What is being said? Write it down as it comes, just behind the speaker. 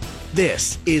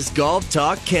This is Golf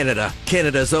Talk Canada,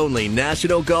 Canada's only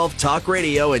national golf talk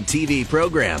radio and TV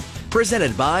program.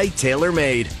 Presented by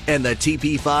TaylorMade and the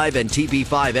TP5 and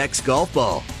TP5X golf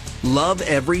ball. Love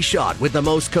every shot with the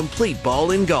most complete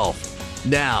ball in golf.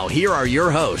 Now, here are your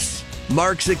hosts,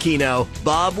 Mark Zecchino,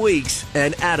 Bob Weeks,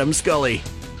 and Adam Scully.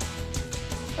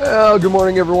 Well, good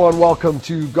morning, everyone. Welcome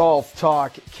to Golf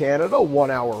Talk Canada, 1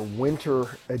 hour winter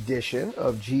edition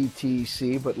of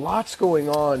GTC. But lots going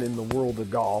on in the world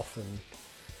of golf and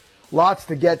lots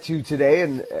to get to today.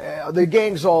 And the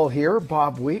gang's all here.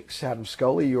 Bob Weeks, Adam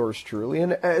Scully, yours truly.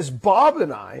 And as Bob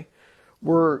and I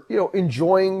were,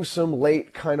 enjoying some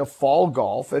late kind of fall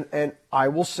golf, and I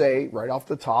will say right off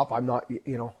the top, I'm not,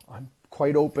 I'm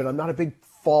quite open. I'm not a big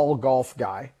fall golf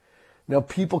guy. Now,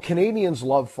 Canadians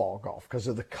love fall golf because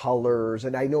of the colors,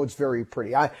 and I know it's very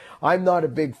pretty. I'm not a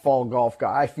big fall golf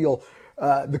guy. I feel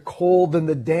the cold and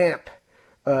the damp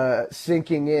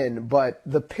sinking in, but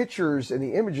the pictures and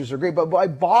the images are great.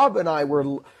 But Bob and I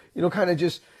were, kind of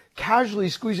just casually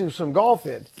squeezing some golf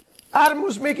in. Adam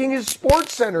was making his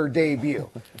Sports Center debut.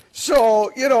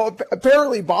 So,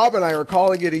 apparently Bob and I are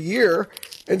calling it a year.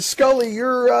 And Scully,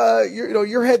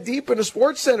 you're head deep in a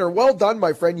Sports Center. Well done,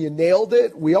 my friend. You nailed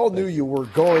it. We all knew you were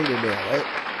going to nail it.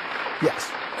 Yes,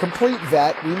 complete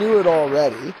vet. We knew it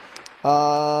already.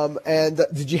 And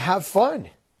did you have fun?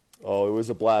 Oh, it was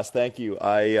a blast. Thank you.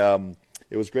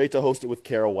 It was great to host it with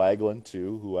Carol Wagland,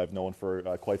 too, who I've known for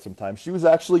quite some time. She was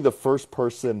actually the first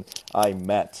person I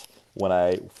met when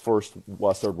I first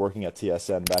started working at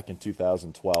TSN back in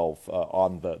 2012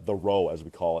 on the row, as we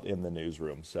call it, in the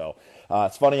newsroom. So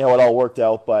it's funny how it all worked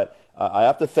out, but I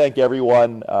have to thank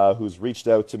everyone who's reached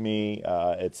out to me.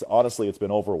 It's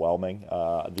been overwhelming,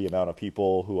 the amount of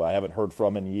people who I haven't heard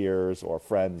from in years, or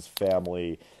friends,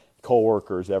 family,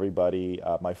 coworkers, everybody.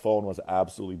 My phone was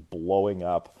absolutely blowing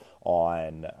up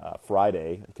on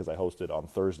Friday, because I hosted on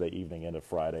Thursday evening into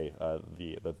Friday,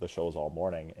 the shows all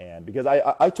morning. And because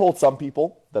I told some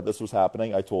people that this was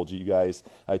happening, I told you guys,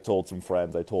 I told some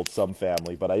friends, I told some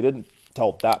family, but I didn't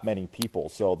tell that many people.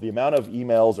 So the amount of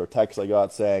emails or texts I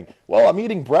got saying, well, I'm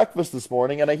eating breakfast this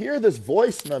morning and I hear this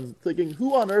voice and I'm thinking,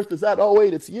 who on earth is that? Oh,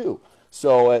 wait, it's you.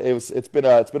 So it's been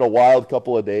a wild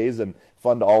couple of days, and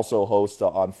fun to also host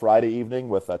on Friday evening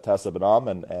with Tessa Benham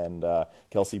and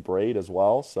Kelsey Braid as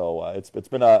well. So it's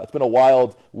been a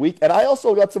wild week, and I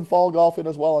also got some fall golf in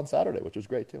as well on Saturday, which was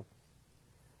great too.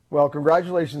 Well,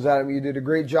 congratulations, Adam. You did a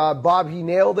great job. Bob, he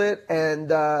nailed it, and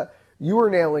you were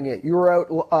nailing it. You were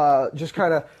out just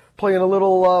kind of playing a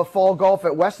little fall golf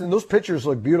at Weston. Those pictures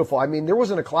look beautiful. I mean, there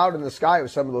wasn't a cloud in the sky with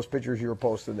some of those pictures you were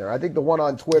posting there. I think the one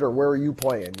on Twitter, where are you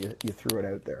playing? You threw it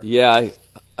out there. Yeah,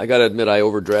 I got to admit, I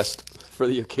overdressed for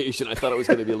the occasion. I thought it was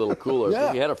going to be a little cooler.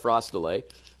 Yeah. We had a frost delay.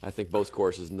 I think both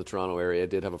courses in the Toronto area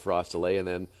did have a frost delay. And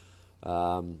then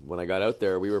when I got out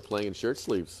there, we were playing in shirt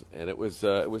sleeves, and it was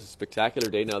a spectacular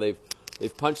day. Now they've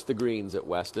punched the greens at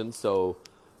Weston, so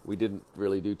we didn't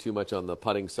really do too much on the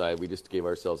putting side. We just gave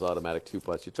ourselves automatic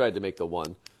 2-putts. You tried to make the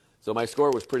one. So my score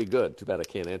was pretty good. Too bad I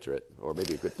can't enter it, or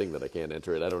maybe a good thing that I can't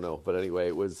enter it. I don't know. But anyway,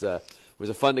 it was a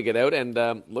fun to get out,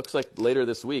 and looks like later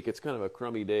this week, it's kind of a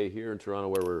crummy day here in Toronto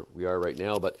where we are right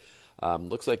now, but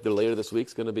looks like later this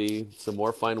week's going to be some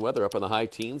more fine weather up in the high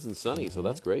teens and sunny, so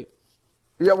that's great.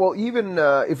 Yeah, well, even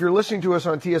if you're listening to us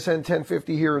on TSN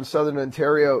 1050 here in Southern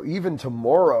Ontario, even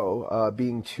tomorrow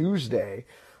being Tuesday,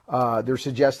 they're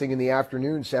suggesting in the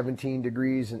afternoon 17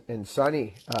 degrees and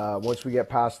sunny once we get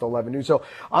past 11 noon. So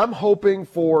I'm hoping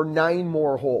for 9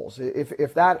 more holes.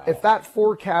 If that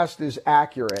forecast is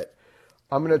accurate,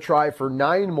 I'm going to try for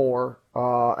 9 more,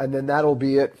 and then that'll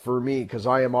be it for me, because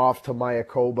I am off to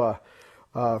Mayakoba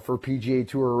for PGA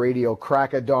Tour Radio,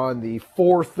 crack of dawn, the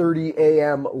 4:30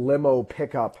 a.m. limo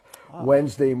pickup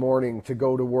Wednesday morning to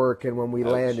go to work, and when we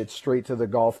land, it's straight to the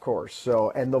golf course.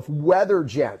 So, and the weather,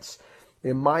 gents,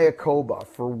 in Mayakoba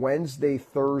for Wednesday,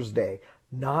 Thursday,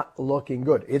 not looking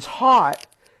good. It's hot,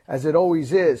 as it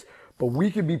always is, but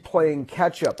we could be playing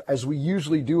catch-up, as we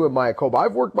usually do in Mayakoba.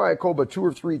 I've worked Mayakoba 2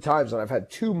 or 3 times, and I've had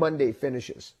 2 Monday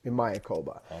finishes in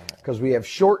Mayakoba, because we have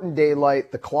shortened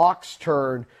daylight, the clocks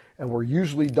turn, and we're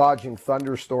usually dodging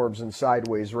thunderstorms and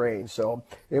sideways rain. So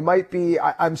it might be,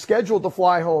 I'm scheduled to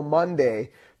fly home Monday,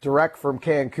 direct from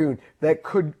Cancun. That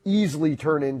could easily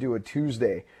turn into a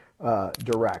Tuesday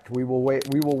direct. We will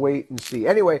wait and see.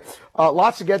 Anyway,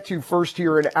 lots to get to first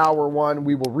here in hour 1.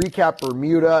 We will recap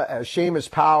Bermuda as Seamus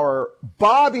Power,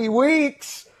 Bobby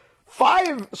Weeks, 4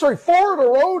 in a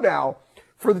row now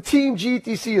for the Team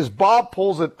GTC as Bob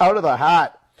pulls it out of the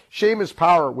hat. Seamus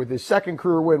Power with his second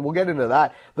career win. We'll get into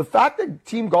that. The fact that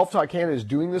Team Golf Talk Canada is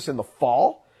doing this in the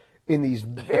fall in these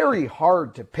very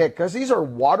hard to pick, because these are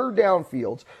watered down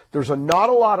fields. There's not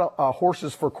a lot of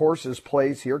horses for courses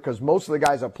plays here, because most of the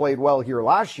guys that played well here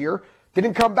last year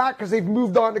didn't come back because they've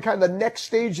moved on to kind of the next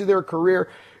stage of their career.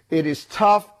 It is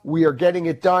tough. We are getting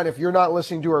it done. If you're not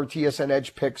listening to our TSN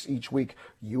Edge picks each week,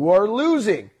 you are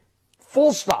losing.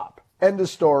 Full stop. End of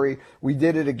story. We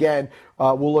did it again.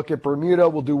 We'll look at Bermuda.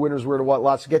 We'll do winners, where to what,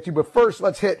 lots to get to. But first,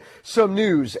 let's hit some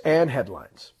news and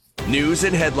headlines. News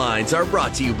and headlines are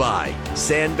brought to you by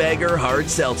Sandbagger Hard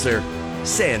Seltzer.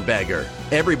 Sandbagger.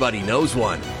 Everybody knows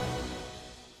one.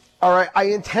 All right. I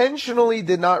intentionally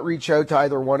did not reach out to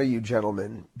either one of you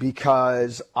gentlemen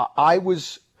because I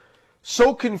was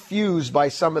so confused by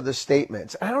some of the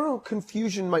statements. I don't know,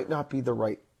 confusion might not be the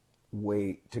right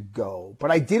way to go,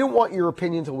 but I didn't want your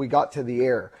opinion until we got to the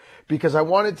air, because I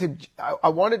wanted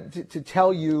to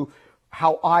tell you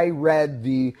how I read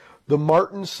the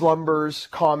Martin Slumbers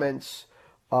comments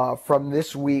from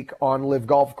this week on Live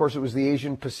Golf. Of course, it was the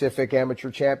Asian Pacific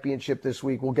Amateur Championship this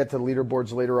week. We'll get to the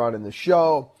leaderboards later on in the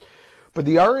show. But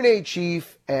the R&A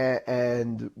chief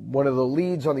and one of the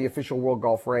leads on the official World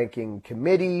Golf Ranking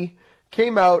Committee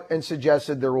came out and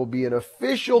suggested there will be an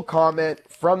official comment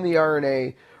from the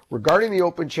R&A regarding the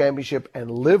Open Championship and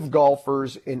Live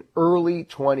golfers in early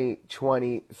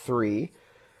 2023.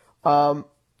 I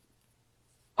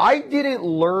didn't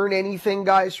learn anything,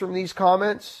 guys, from these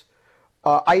comments.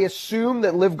 I assume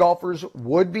that Live golfers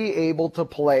would be able to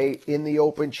play in the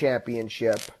Open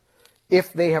Championship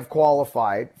if they have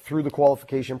qualified through the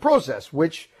qualification process,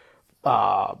 which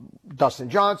Dustin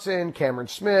Johnson, Cameron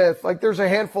Smith, like there's a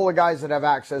handful of guys that have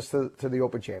access to the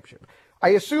Open Championship. I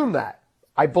assume that.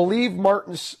 I believe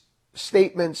Martin's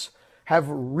statements have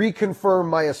reconfirmed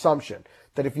my assumption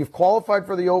that if you've qualified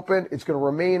for the Open, it's going to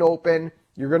remain open.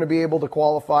 You're going to be able to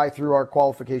qualify through our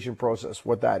qualification process,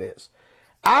 what that is.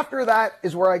 After that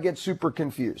is where I get super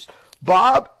confused.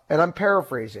 Bob, and I'm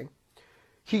paraphrasing,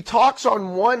 he talks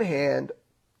on one hand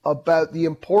about the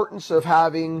importance of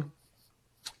having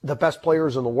the best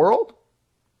players in the world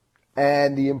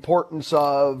and the importance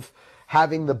of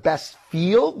having the best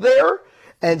field there.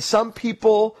 And some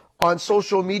people on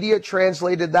social media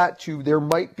translated that to there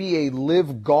might be a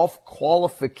Live Golf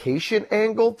qualification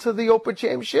angle to the Open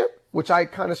Championship, which I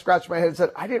kind of scratched my head and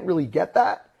said, I didn't really get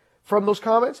that from those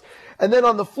comments. And then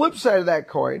on the flip side of that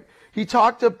coin, he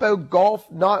talked about golf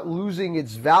not losing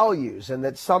its values, and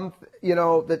that some,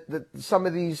 that some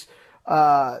of these,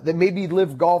 that maybe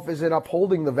Live Golf isn't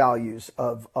upholding the values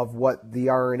of what the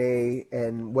R&A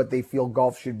and what they feel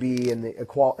golf should be, and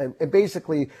and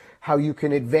basically how you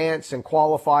can advance and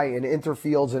qualify in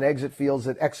interfields and exit fields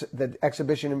that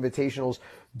exhibition invitationals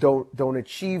don't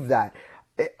achieve that.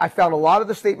 I found a lot of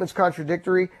the statements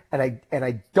contradictory, and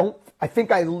I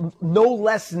think I know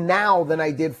less now than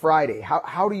I did Friday.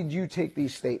 How did you take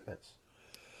these statements?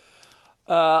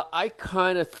 I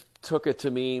kind of took it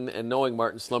to mean, and knowing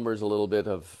Martin Slumbers a little bit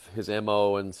of his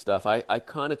MO and stuff, I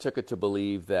kind of took it to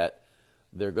believe that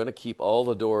they're going to keep all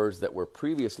the doors that were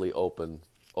previously open.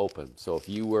 So if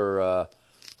you were a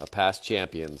past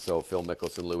champion, so Phil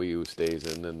Mickelson, Louis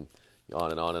Oosthuizen, and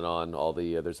on and on and on, all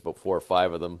the there's about 4 or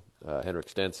 5 of them, Henrik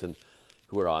Stenson,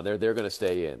 who are on there, they're going to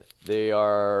stay in. They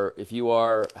are, if you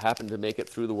happen to make it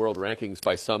through the world rankings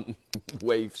by some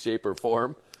way, shape, or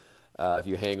form, if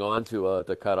you hang on to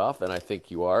the cutoff, then I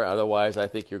think you are. Otherwise, I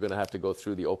think you're going to have to go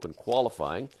through the Open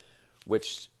qualifying,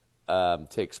 which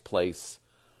takes place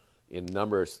in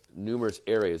numerous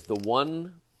areas. The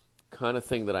one kind of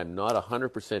thing that I'm not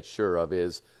 100% sure of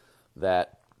is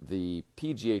that the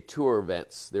PGA Tour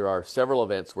events, there are several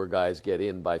events where guys get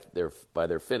in by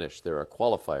their finish. There are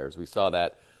qualifiers. We saw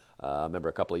that, I remember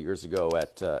a couple of years ago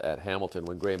at Hamilton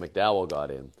when Graham McDowell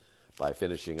got in by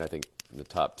finishing, I think, in the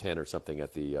top 10 or something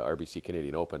at the RBC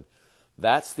Canadian Open.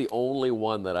 That's the only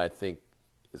one that I think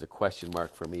is a question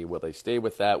mark for me. Will they stay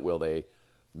with that? Will they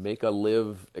make a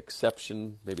Live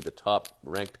exception, maybe the top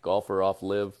ranked golfer off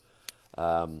Live?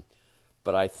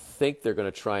 But I think they're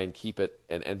going to try and keep it,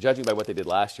 and judging by what they did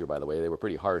last year, by the way, they were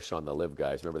pretty harsh on the Live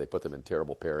guys. Remember, they put them in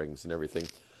terrible pairings and everything.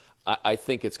 I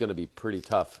think it's going to be pretty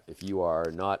tough if you are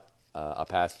not a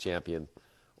past champion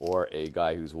or a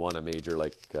guy who's won a major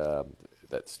like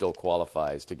that still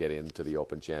qualifies to get into the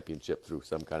Open Championship through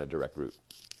some kind of direct route.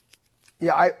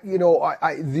 Yeah,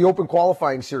 the Open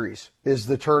qualifying series is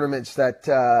the tournaments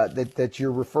that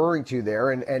you're referring to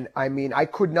there, and I mean, I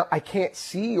can't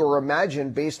see or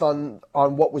imagine, based on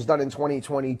what was done in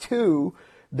 2022,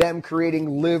 them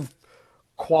creating Live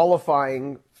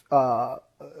qualifying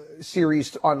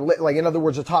series on, like, in other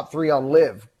words, the top 3 on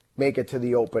Live make it to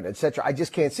the Open, etc. I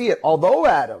just can't see it. Although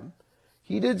Adam,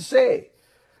 he did say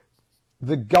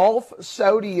the Gulf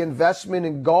Saudi investment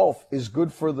in golf is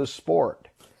good for the sport,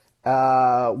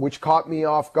 which caught me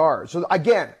off guard. So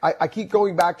again, I keep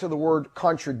going back to the word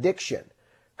contradiction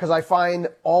because I find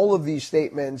all of these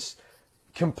statements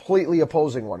completely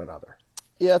opposing one another.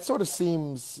 Yeah, it sort of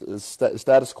seems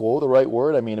status quo, the right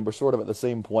word. I mean, we're sort of at the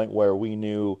same point where we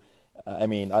knew,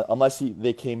 unless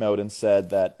they came out and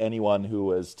said that anyone who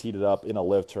was teed it up in a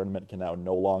live tournament can now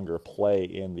no longer play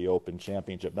in the Open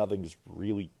Championship. Nothing's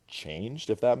really changed,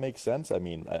 if that makes sense. I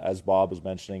mean, as Bob was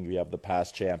mentioning, you have the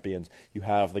past champions. You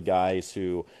have the guys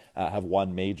who have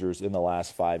won majors in the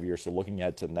last 5 years. So looking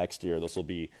ahead to next year, this will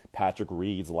be Patrick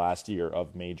Reed's last year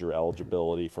of major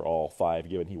eligibility for all 5,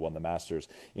 given he won the Masters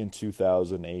in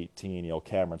 2018. You know,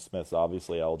 Cameron Smith's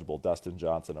obviously eligible, Dustin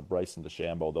Johnson, and Bryson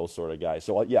DeChambeau, those sort of guys.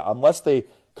 So yeah, unless they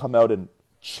come out and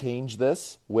change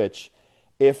this, which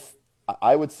if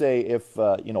I would say if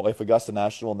Augusta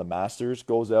National and the Masters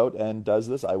goes out and does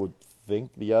this, I would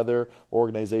think the other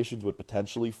organizations would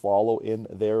potentially follow in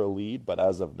their lead. But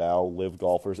as of now, live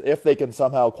golfers, if they can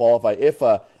somehow qualify, if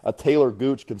a Taylor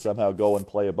Gooch can somehow go and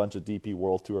play a bunch of DP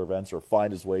World Tour events or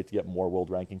find his way to get more world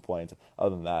ranking points,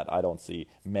 other than that, I don't see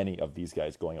many of these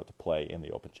guys going out to play in the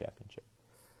Open Championship.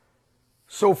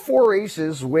 So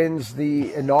 4Aces wins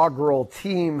the inaugural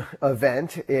team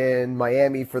event in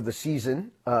Miami for the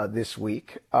season this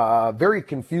week. Very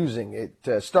confusing.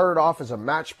 It started off as a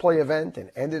match play event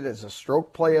and ended as a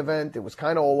stroke play event. It was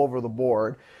kind of all over the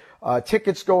board.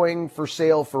 Tickets going for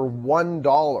sale for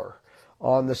 $1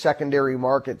 on the secondary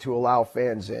market to allow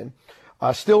fans in.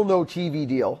 Still no TV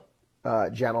deal,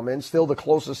 gentlemen. Still the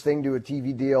closest thing to a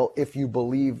TV deal, if you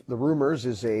believe the rumors,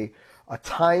 is a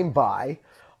time buy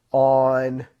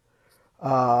on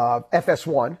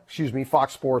FS1,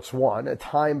 Fox Sports 1, a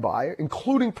time buy,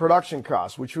 including production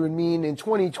costs, which would mean in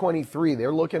 2023,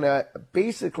 they're looking at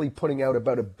basically putting out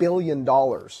about $1 billion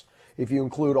if you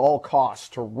include all costs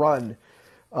to run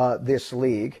this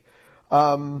league.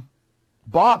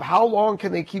 Bob, how long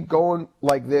can they keep going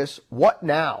like this? What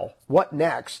now? What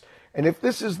next? And if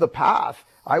this is the path,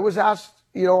 I was asked,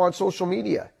 on social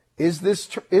media, is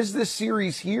this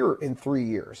series here in 3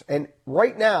 years? And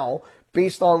right now,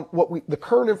 based on the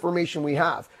current information we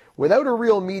have, without a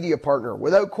real media partner,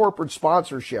 without corporate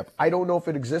sponsorship, I don't know if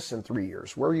it exists in 3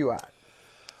 years. Where are you at?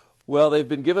 Well, they've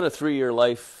been given a 3-year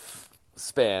life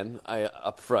span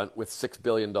up front with $6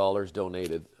 billion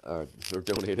donated or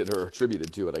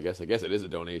attributed to it. I guess it is a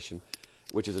donation,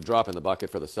 which is a drop in the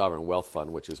bucket for the Sovereign Wealth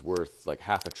Fund, which is worth like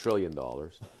 $500 billion.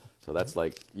 So that's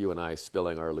like you and I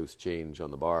spilling our loose change on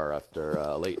the bar after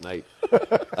a late night.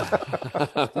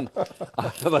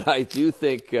 But I do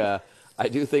think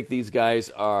these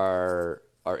guys are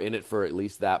in it for at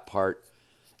least that part,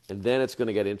 and then it's going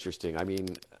to get interesting. I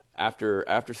mean, after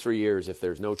 3 years, if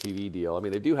there's no TV deal, I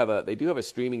mean they do have a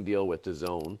streaming deal with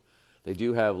DAZN. They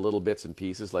do have little bits and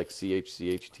pieces like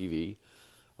CHCH TV,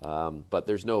 but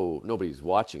there's nobody's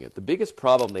watching it. The biggest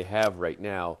problem they have right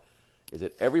now is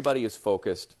that everybody is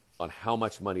focused on how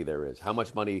much money there is, how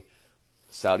much money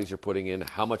Saudis are putting in,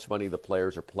 how much money the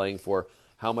players are playing for,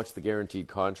 how much the guaranteed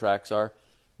contracts are.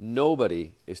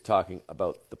 Nobody is talking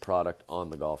about the product on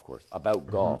the golf course, about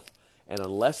golf. And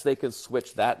unless they can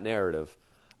switch that narrative,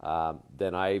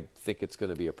 then I think it's going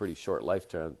to be a pretty short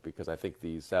lifetime, because I think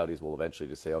these Saudis will eventually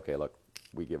just say, okay, look,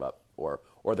 we give up. Or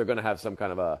they're going to have some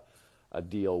kind of a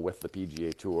deal with the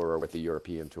PGA Tour or with the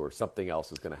European Tour. Something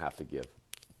else is going to have to give.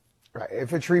 Right.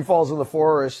 If a tree falls in the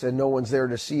forest and no one's there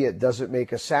to see it, does it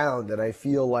make a sound? And I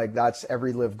feel like that's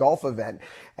every live golf event.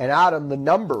 And Adam, the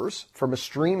numbers from a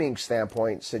streaming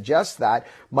standpoint suggest that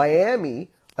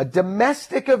Miami, a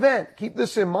domestic event, keep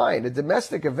this in mind, a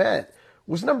domestic event,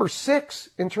 was number 6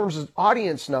 in terms of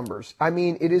audience numbers. I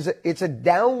mean, it's a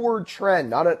downward trend,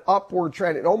 not an upward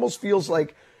trend. It almost feels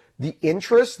like the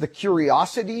interest, the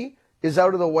curiosity is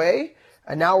out of the way.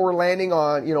 And now we're landing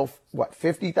on,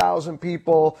 50,000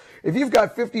 people. If you've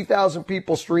got 50,000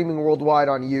 people streaming worldwide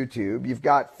on YouTube, you've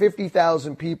got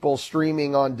 50,000 people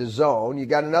streaming on DAZN, you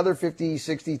got another 50,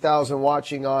 60,000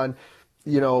 watching on,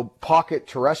 pocket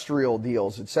terrestrial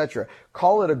deals, etc.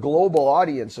 Call it a global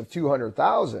audience of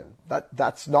 200,000.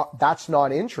 That's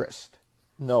not interest.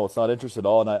 No, it's not interest at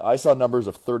all. And I saw numbers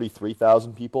of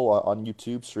 33,000 people on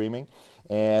YouTube streaming.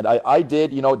 And I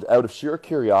did, out of sheer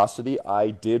curiosity,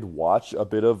 I did watch a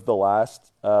bit of the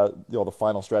last, the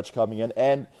final stretch coming in.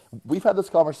 And we've had this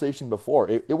conversation before.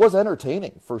 It was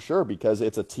entertaining, for sure, because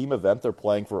it's a team event. They're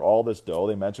playing for all this dough.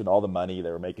 They mentioned all the money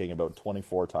they were making about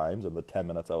 24 times in the 10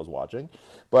 minutes I was watching.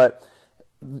 But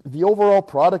the overall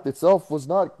product itself was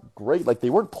not great. Like, they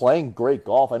weren't playing great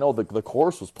golf. I know the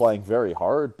course was playing very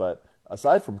hard, but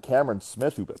aside from Cameron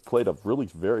Smith, who played a really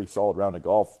very solid round of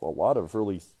golf, a lot of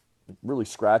really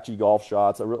scratchy golf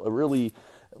shots, a really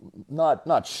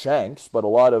not shanks, but a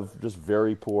lot of just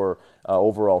very poor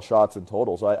overall shots in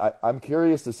total. So I'm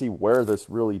curious to see where this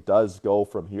really does go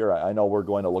from here. I know we're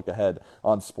going to look ahead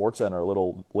on SportsCenter a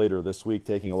little later this week,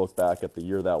 taking a look back at the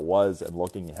year that was and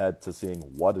looking ahead to seeing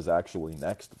what is actually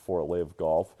next for LIV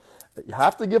Golf. You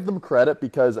have to give them credit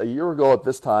because a year ago at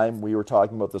this time, we were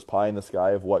talking about this pie in the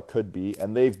sky of what could be,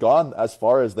 and they've gone as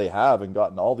far as they have and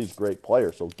gotten all these great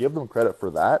players. So give them credit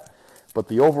for that. But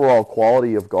the overall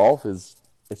quality of golf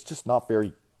it's just not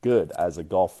very good as a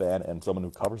golf fan and someone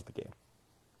who covers the game.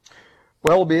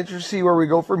 Well, it'll be interesting to see where we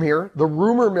go from here. The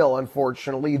rumor mill,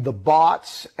 unfortunately, the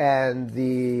bots and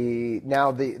the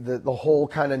whole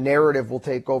kind of narrative will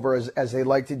take over as they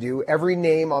like to do. Every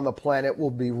name on the planet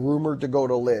will be rumored to go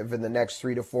to LIV in the next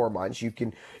 3 to 4 months. You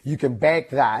can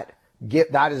bank that.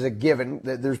 Get that as a given.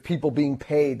 That there's people being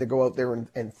paid to go out there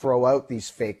and throw out these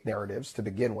fake narratives to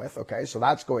begin with. Okay, so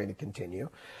that's going to continue.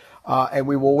 And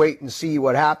we will wait and see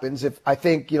what happens. If I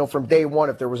think, from day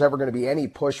one, if there was ever going to be any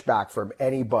pushback from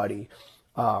anybody,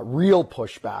 real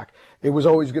pushback, it was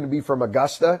always going to be from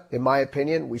Augusta, in my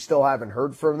opinion. We still haven't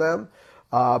heard from them.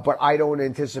 But I don't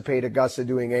anticipate Augusta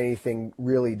doing anything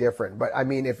really different. But I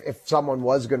mean, if someone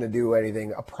was going to do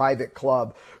anything, a private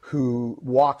club who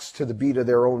walks to the beat of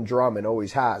their own drum and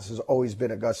always has always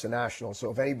been Augusta National. So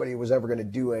if anybody was ever going to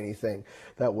do anything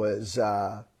that was,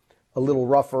 a little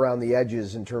rough around the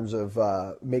edges in terms of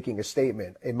making a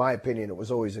statement, in my opinion, it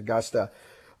was always Augusta.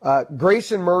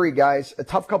 Grayson Murray, guys, a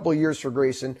tough couple of years for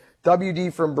Grayson.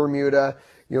 WD from Bermuda,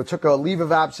 took a leave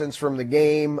of absence from the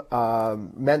game,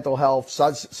 mental health,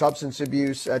 substance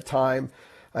abuse at times,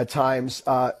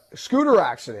 scooter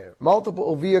accident,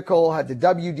 multiple vehicle, had the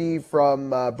WD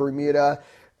from Bermuda,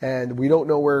 and we don't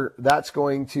know where that's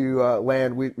going to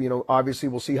land. Obviously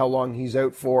we'll see how long he's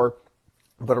out for.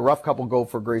 But a rough couple go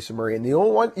for Grayson Murray. And the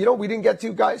only one, we didn't get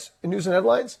to, guys, in news and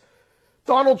headlines,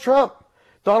 Donald Trump.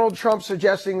 Donald Trump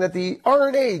suggesting that the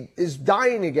RNA is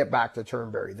dying to get back to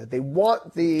Turnberry, that they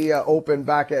want the Open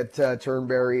back at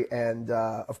Turnberry. And,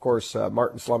 of course,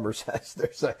 Martin Slumber says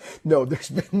there's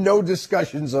been no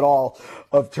discussions at all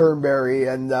of Turnberry.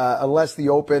 And unless the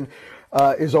Open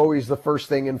is always the first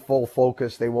thing in full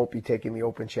focus, they won't be taking the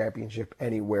Open Championship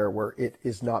anywhere where it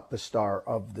is not the star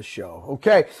of the show.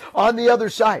 Okay, on the other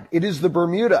side, it is the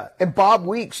Bermuda, and Bob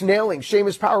Weeks nailing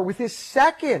Seamus Power with his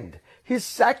second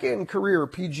career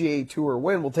PGA Tour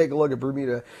win. We'll take a look at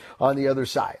Bermuda on the other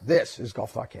side. This is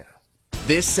Golf Talk Canada.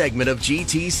 This segment of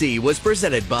GTC was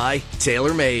presented by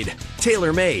TaylorMade.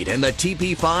 TaylorMade and the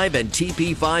TP5 and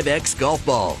TP5X golf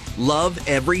ball. Love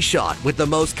every shot with the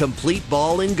most complete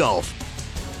ball in golf.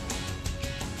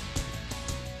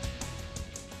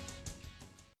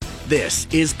 This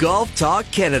is Golf Talk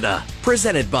Canada,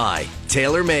 presented by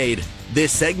TaylorMade.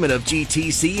 This segment of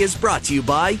GTC is brought to you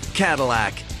by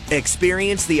Cadillac.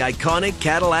 Experience the iconic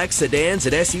Cadillac sedans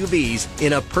and SUVs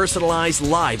in a personalized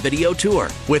live video tour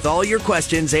with all your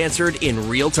questions answered in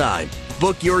real time.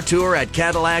 Book your tour at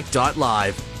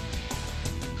Cadillac.live.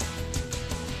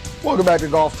 Welcome back to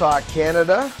Golf Talk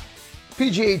Canada.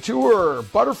 PGA Tour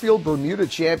Butterfield Bermuda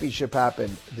Championship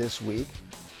happened this week.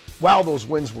 Wow, those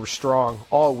wins were strong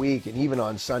all week and even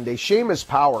on Sunday. Seamus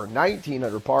Power, 19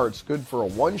 under par. It's good for a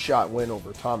one-shot win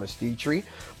over Thomas Dietrich.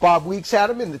 Bob Weeks had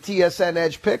him in the TSN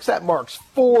Edge picks. That marks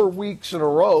 4 weeks in a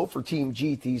row for Team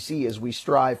GTC as we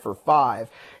strive for 5.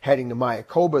 Heading to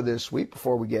Mayakoba this week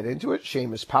before we get into it.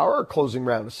 Seamus Power, a closing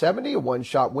round of 70, a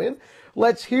one-shot win.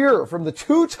 Let's hear from the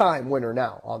 2-time winner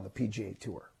now on the PGA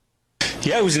Tour.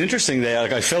 Yeah, it was an interesting day.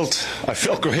 I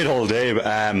felt great all day.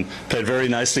 Played very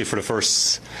nicely for our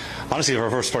first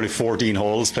probably 14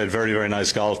 holes. Played very, very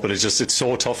nice golf, but it's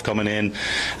so tough coming in.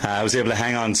 I was able to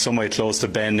hang on some way close to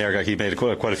Ben there. He made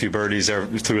quite a few birdies there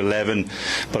through 11,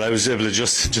 but I was able to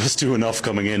just do enough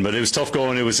coming in. But it was tough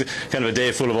going. It was kind of a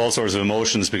day full of all sorts of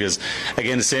emotions because,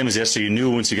 again, the same as yesterday, you knew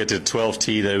once you get to 12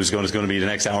 tee that it was going to be the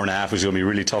next hour and a half. It was going to be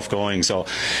really tough going. So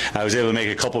I was able to make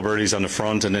a couple birdies on the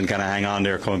front and then kind of hang on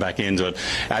there coming back into it.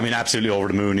 I mean, absolutely over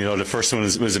the moon. The first one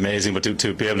was amazing, but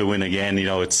to be able to win again,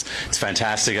 it's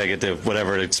fantastic. I get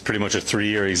it's pretty much a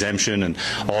 3-year exemption and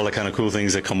all the kind of cool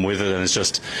things that come with it, and it's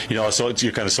just, so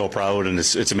you're kind of so proud, and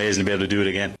it's amazing to be able to do it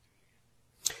again.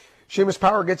 Seamus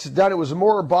Power gets it done. It was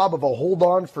more, Bob, of a hold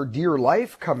on for dear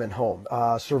life coming home.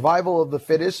 Survival of the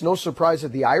fittest. No surprise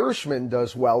that the Irishman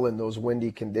does well in those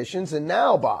windy conditions. And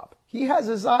now, Bob, he has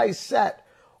his eyes set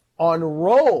on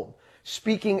Rome.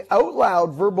 Speaking out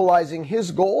loud, verbalizing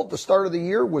his goal at the start of the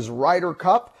year was Ryder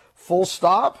Cup, full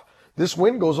stop. This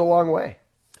win goes a long way.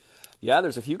 Yeah,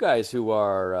 there's a few guys who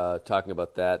are talking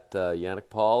about that. Yannick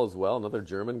Paul as well, another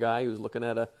German guy who's looking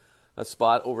at a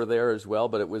spot over there as well.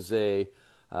 But it was a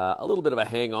little bit of a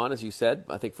hang-on, as you said,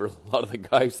 I think, for a lot of the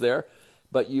guys there.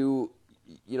 But you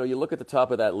look at the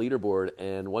top of that leaderboard,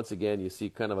 and once again, you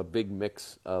see kind of a big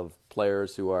mix of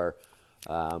players who are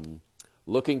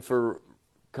looking for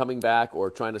coming back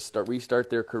or trying to restart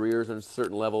their careers on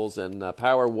certain levels. And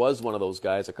Power was one of those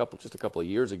guys just a couple of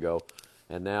years ago.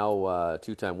 And now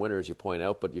two-time winner, as you point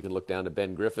out. But you can look down to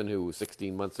Ben Griffin, who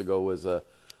 16 months ago was a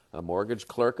mortgage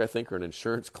clerk, I think, or an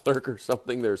insurance clerk or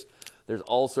something. There's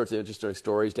all sorts of interesting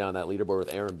stories down that leaderboard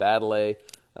with Aaron Baddeley,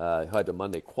 who had to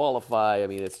Monday qualify. I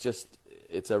mean,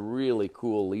 it's a really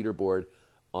cool leaderboard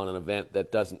on an event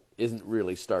that isn't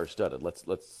really star-studded.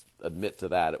 Let's admit to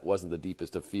that. It wasn't the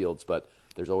deepest of fields, but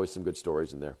there's always some good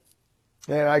stories in there.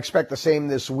 And I expect the same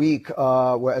this week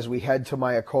as we head to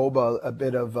Mayakoba, a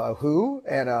bit of who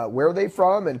and where are they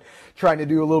from, and trying to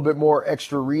do a little bit more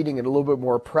extra reading and a little bit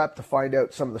more prep to find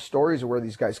out some of the stories of where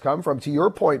these guys come from. To your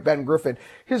point, Ben Griffin,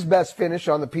 his best finish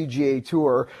on the PGA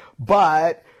Tour,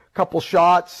 but a couple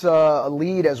shots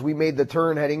lead as we made the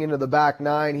turn heading into the back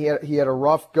nine. He had a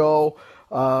rough go.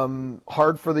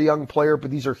 Hard for the young player,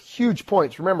 but these are huge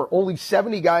points. Remember, only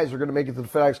 70 guys are going to make it to the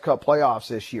FedEx Cup playoffs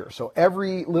this year. So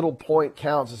every little point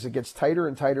counts as it gets tighter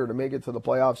and tighter to make it to the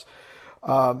playoffs.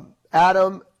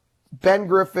 Adam, Ben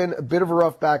Griffin, a bit of a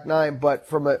rough back nine, but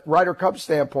from a Ryder Cup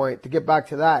standpoint, to get back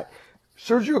to that,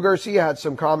 Sergio Garcia had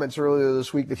some comments earlier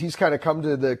this week that he's kind of come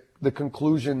to the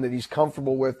conclusion that he's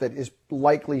comfortable with, that is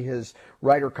likely his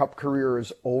Ryder Cup career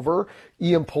is over.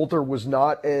 Ian Poulter was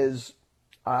not as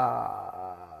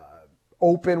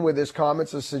open with his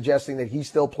comments as suggesting that he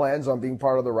still plans on being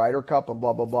part of the Ryder Cup and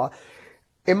blah, blah, blah.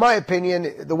 In my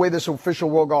opinion, the way this official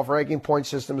World Golf Ranking point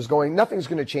system is going, nothing's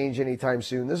going to change anytime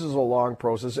soon. This is a long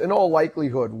process. In all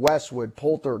likelihood, Westwood,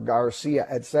 Poulter, Garcia,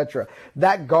 etc.,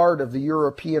 that guard of the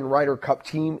European Ryder Cup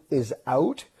team is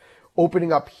out,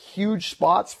 opening up huge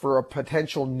spots for a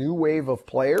potential new wave of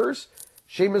players.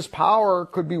 Seamus Power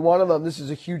could be one of them. This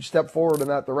is a huge step forward in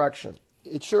that direction.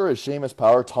 It sure is. Seamus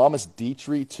Power, Thomas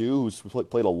Dietrich too, who's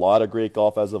played a lot of great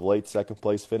golf as of late, second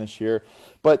place finish here.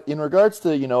 But in regards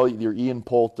to, your Ian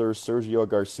Poulter, Sergio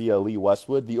Garcia, Lee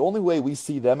Westwood, the only way we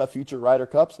see them at future Ryder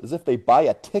Cups is if they buy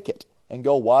a ticket and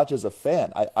go watch as a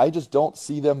fan. I just don't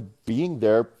see them being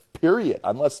there, period,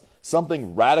 unless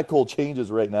something radical changes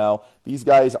right now. These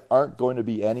guys aren't going to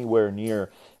be anywhere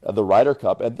near the Ryder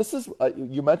Cup. And this is,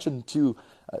 you mentioned too,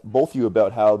 both of you,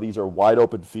 about how these are wide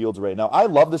open fields right now. I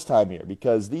love this time here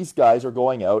because these guys are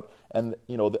going out and,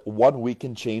 1 week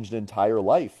can change an entire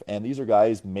life. And these are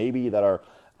guys maybe that are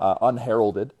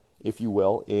unheralded, if you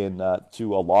will,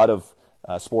 to a lot of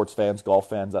sports fans, golf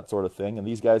fans, that sort of thing. And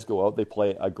these guys go out, they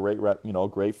play a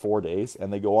great 4 days,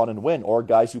 and they go on and win. Or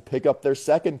guys who pick up their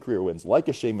second career wins, like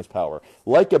a Seamus Power,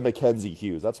 like a Mackenzie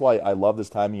Hughes. That's why I love this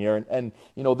time of year. And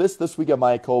this week at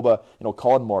Mayakoba,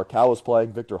 Colin Morikawa's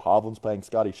playing, Victor Hovland's playing,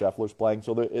 Scotty Scheffler's playing.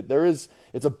 So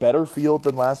it's a better field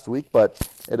than last week, but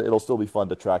it'll still be fun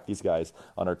to track these guys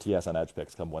on our TSN Edge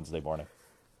picks come Wednesday morning.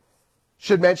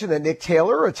 Should mention that Nick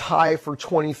Taylor, a tie for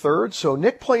 23rd. So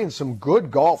Nick playing some good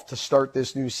golf to start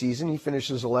this new season. He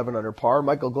finishes 11 under par.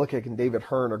 Michael Glick and David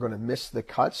Hearn are going to miss the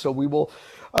cut. So we will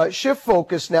shift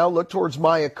focus now, look towards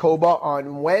Mayakoba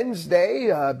on Wednesday.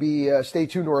 Stay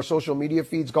tuned to our social media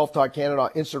feeds, Golf Talk Canada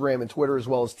on Instagram and Twitter, as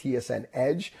well as TSN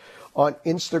Edge on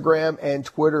Instagram and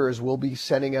Twitter, as we'll be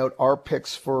sending out our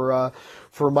picks for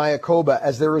Mayakoba,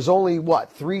 as there is only,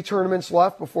 3 tournaments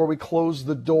left before we close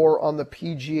the door on the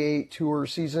PGA Tour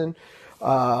season.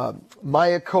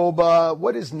 Mayakoba,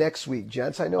 what is next week,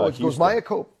 gents? I know it goes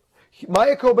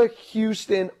Mayakoba,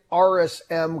 Houston,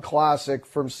 RSM Classic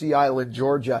from Sea Island,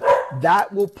 Georgia.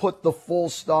 That will put the full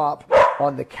stop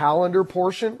on the calendar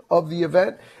portion of the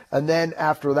event. And then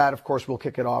after that, of course, we'll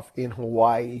kick it off in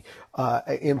Hawaii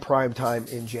in prime time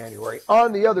in January.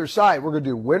 On the other side, we're going to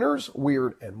do winners,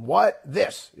 weird, and what.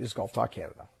 This is Golf Talk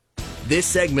Canada. This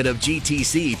segment of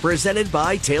GTC, presented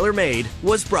by TaylorMade,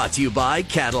 was brought to you by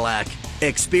Cadillac.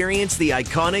 Experience the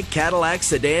iconic Cadillac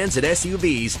sedans and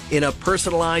SUVs in a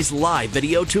personalized live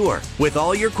video tour with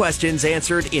all your questions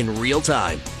answered in real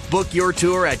time. Book your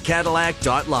tour at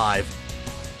Cadillac.live.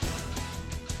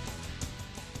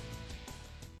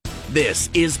 This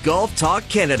is Golf Talk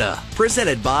Canada,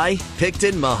 presented by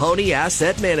Picton Mahoney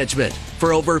Asset Management.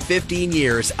 For over 15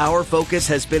 years, our focus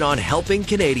has been on helping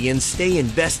Canadians stay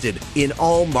invested in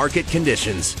all market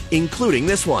conditions, including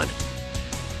this one.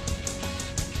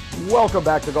 Welcome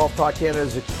back to Golf Talk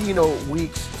Canada's Aquino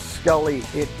Weeks. Scully,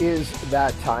 it is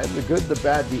that time. The good, the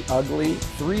bad, the ugly.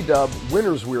 3-dub,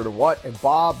 winners, weird, and what. And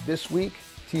Bob, this week,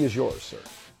 tea is yours, sir.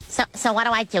 So what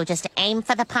do I do? Just aim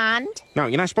for the pond? No,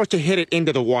 you're not supposed to hit it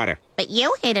into the water. But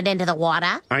you hit it into the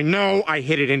water. I know I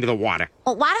hit it into the water.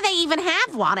 Well, why do they even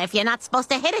have water if you're not supposed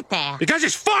to hit it there? Because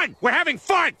it's fun! We're having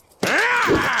fun!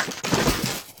 Ah!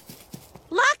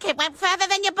 Look, it went further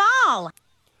than your ball.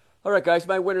 All right, guys,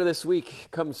 my winner this week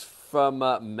comes from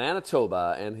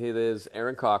Manitoba, and it is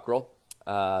Aaron Cockrell,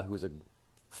 who's a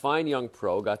fine young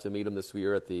pro. Got to meet him this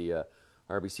year at the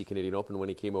RBC Canadian Open when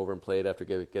he came over and played after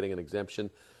getting an exemption.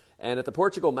 And at the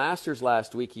Portugal Masters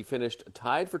last week, he finished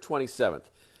tied for 27th,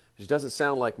 which doesn't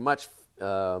sound like much.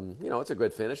 It's a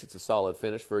good finish. It's a solid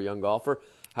finish for a young golfer.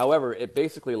 However, it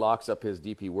basically locks up his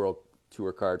DP World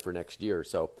Tour card for next year.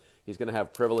 So he's going to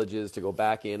have privileges to go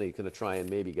back in. He's going to try and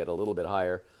maybe get a little bit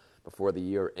higher before the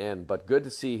year end. But good to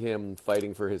see him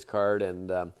fighting for his card.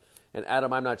 And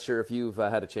Adam, I'm not sure if you've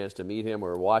had a chance to meet him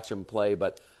or watch him play,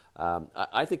 but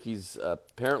I think he's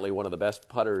apparently one of the best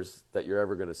putters that you're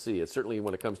ever going to see. It's certainly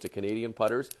when it comes to Canadian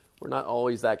putters, we're not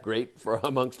always that great for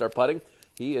amongst our putting.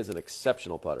 He is an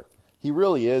exceptional putter. He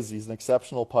really is. He's an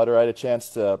exceptional putter. I had a chance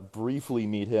to briefly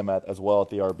meet him as well at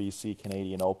the RBC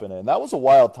Canadian Open, and that was a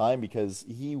wild time because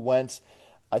he went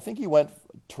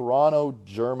Toronto,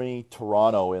 Germany,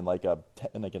 Toronto in like an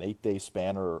 8-day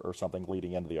span or something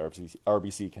leading into the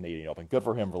RBC Canadian Open. Good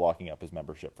for him for locking up his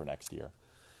membership for next year.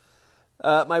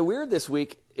 My weird this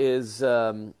week is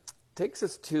takes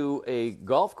us to a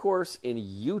golf course in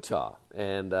Utah,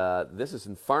 and this is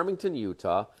in Farmington,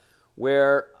 Utah,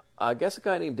 where I guess a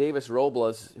guy named Davis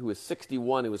Robles, who is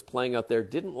 61, who was playing out there,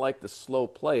 didn't like the slow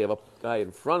play of a guy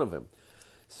in front of him.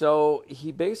 So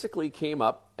he basically came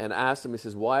up and asked him, he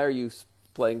says, "Why are you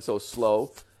playing so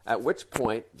slow?" At which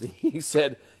point he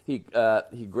said he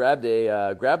grabbed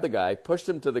the guy, pushed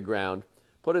him to the ground,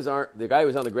 the guy who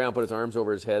was on the ground put his arms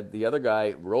over his head. The other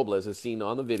guy, Robles, is seen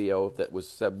on the video that was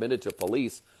submitted to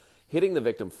police, hitting the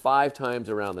victim 5 times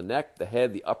around the neck, the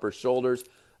head, the upper shoulders.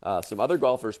 Some other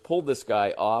golfers pulled this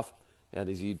guy off, and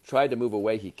as he tried to move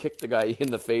away, he kicked the guy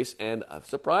in the face, and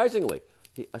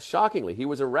shockingly, he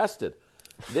was arrested.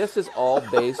 This is all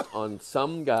based on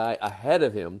some guy ahead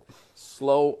of him,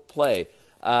 slow play.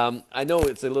 I know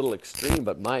it's a little extreme,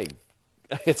 but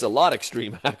it's a lot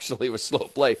extreme, actually, with slow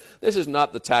play. This is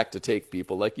not the tack to take,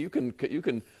 people. Like, you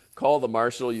can call the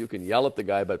marshal, you can yell at the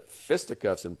guy, but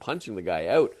fisticuffs and punching the guy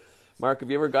out. Mark,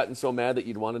 have you ever gotten so mad that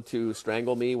you'd wanted to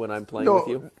strangle me when I'm playing with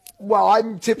you? Well,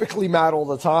 I'm typically mad all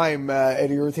the time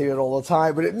and irritated all the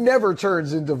time, but it never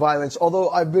turns into violence, although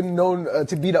I've been known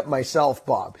to beat up myself,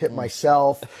 Bob. Hit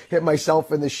myself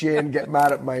in the shin, get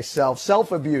mad at myself.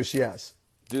 Self-abuse, yes.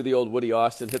 Do the old Woody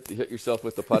Austin, hit yourself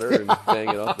with the putter and bang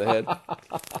it off the head.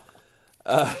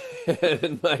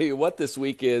 And my what this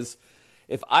week is,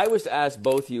 if I was to ask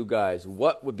both you guys,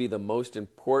 what would be the most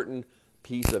important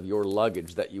piece of your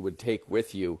luggage that you would take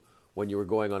with you when you were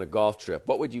going on a golf trip,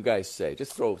 what would you guys say?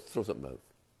 Just throw something out.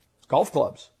 Golf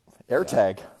clubs.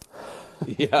 AirTag.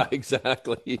 Yeah,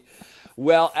 exactly.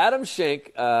 Well, Adam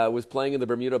Schenk was playing in the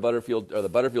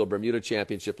Butterfield Bermuda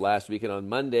Championship last week, and on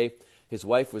Monday, his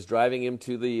wife was driving him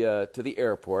to the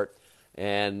airport,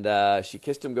 and she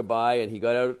kissed him goodbye, and he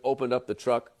got out, opened up the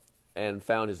truck, and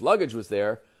found his luggage was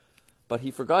there, but he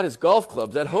forgot his golf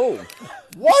clubs at home.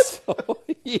 What? So,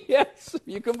 yes,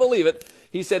 you can believe it.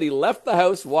 He said he left the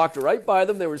house, walked right by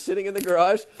them. They were sitting in the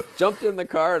garage, jumped in the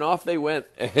car, and off they went.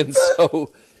 And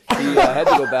so he had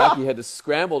to go back. He had to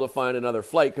scramble to find another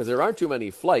flight because there aren't too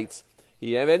many flights.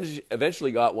 He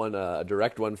eventually got one, a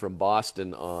direct one from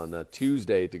Boston on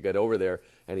Tuesday to get over there,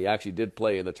 and he actually did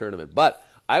play in the tournament. But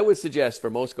I would suggest for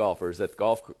most golfers that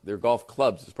their golf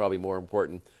clubs is probably more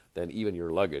important than even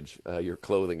your luggage, your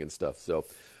clothing and stuff. So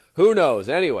who knows?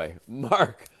 Anyway,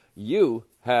 Mark, you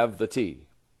have the tee.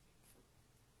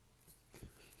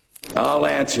 I'll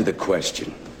answer the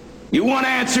question. You want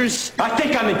answers? I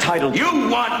think I'm entitled. You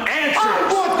want answers?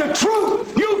 I want the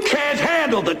truth! You can't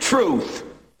handle the truth!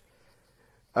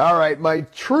 All right, my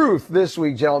truth this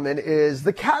week, gentlemen, is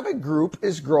the Cabot Group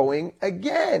is growing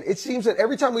again. It seems that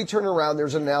every time we turn around,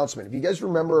 there's an announcement. If you guys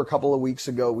remember, a couple of weeks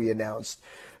ago, we announced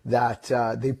that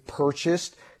they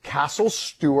purchased Castle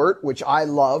Stewart, which I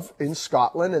love, in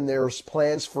Scotland, and there's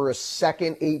plans for a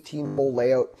second 18-hole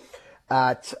layout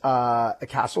at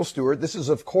Castle Stewart. This is,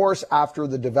 of course, after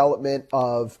the development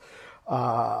of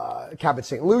Cabot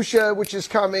St. Lucia, which is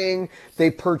coming.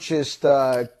 They purchased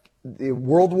the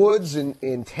Worldwoods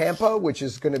in Tampa, which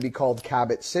is going to be called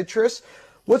Cabot Citrus.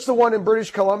 What's the one in British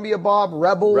Columbia, Bob?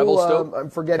 Revelstoke. I'm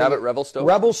forgetting. Cabot Revelstoke.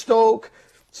 Revelstoke.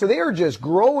 So they are just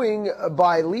growing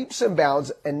by leaps and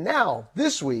bounds. And now,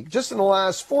 this week, just in the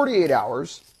last 48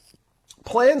 hours,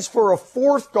 plans for a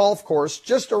 4th golf course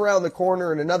just around the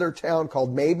corner in another town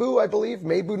called Mabu, I believe.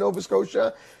 Mabu, Nova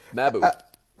Scotia. Mabu.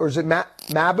 Or is it Mabu?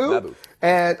 Mabu.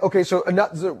 And, okay, so a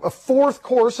 4th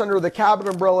course under the Cabot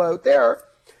umbrella out there.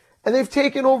 And they've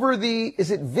taken over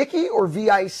is it Vici or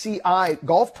VICI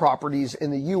golf properties in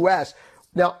the U.S.?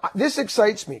 Now, this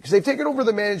excites me because they've taken over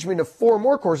the management of 4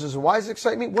 more courses. And why does it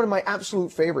excite me? One of my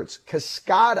absolute favorites,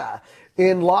 Cascada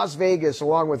in Las Vegas,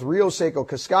 along with Rio Seco.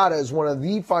 Cascada is one of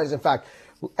the finest. In fact,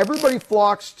 everybody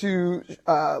flocks to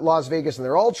Las Vegas, and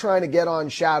they're all trying to get on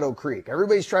Shadow Creek.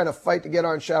 Everybody's trying to fight to get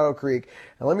on Shadow Creek.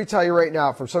 And let me tell you right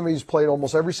now, from somebody who's played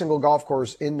almost every single golf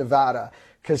course in Nevada,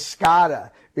 Cascada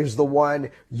is the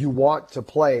one you want to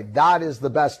play. That is the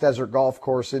best desert golf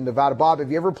course in Nevada. Bob,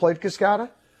 have you ever played Cascada?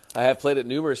 I have played it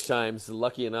numerous times,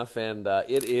 lucky enough, and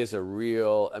it is a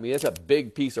real, I mean, it's a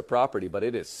big piece of property, but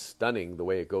it is stunning the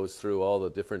way it goes through all the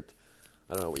different,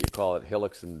 I don't know what you call it,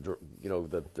 hillocks and, you know,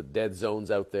 the dead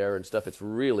zones out there and stuff. It's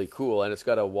really cool, and it's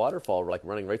got a waterfall like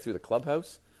running right through the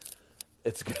clubhouse.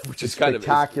 Which is kind of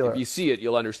spectacular. If you see it,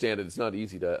 you'll understand it. It's not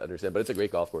easy to understand, but it's a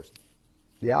great golf course.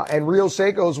 Yeah, and Rio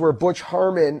Seco is where Butch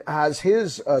Harmon has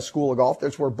his school of golf.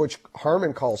 That's where Butch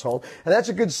Harmon calls home. And that's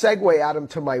a good segue, Adam,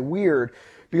 to my weird,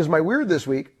 because my weird this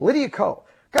week, Lydia Ko.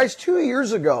 Guys, 2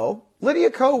 years ago,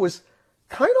 Lydia Ko was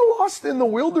kind of lost in the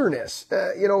wilderness.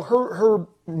 You know, her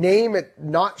name had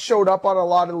not showed up on a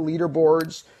lot of the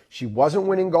leaderboards. She wasn't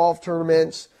winning golf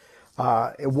tournaments.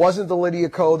 It wasn't the Lydia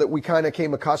Ko that we kind of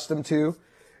came accustomed to.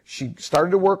 She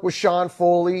started to work with Sean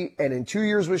Foley, and in 2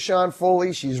 years with Sean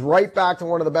Foley, she's right back to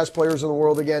one of the best players in the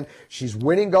world again. She's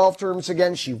winning golf tournaments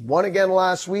again. She won again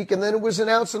last week, and then it was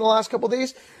announced in the last couple of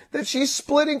days that she's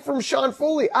splitting from Sean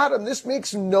Foley. Adam, this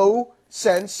makes no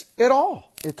sense at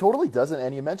all. It totally doesn't.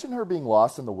 And you mentioned her being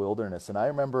lost in the wilderness, and I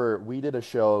remember we did a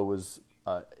show, it was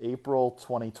April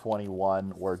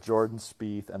 2021, where Jordan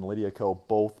Spieth and Lydia Ko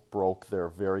both broke their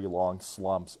very long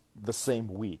slumps the same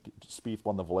week. Spieth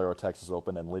won the Valero Texas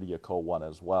Open, and Lydia Ko won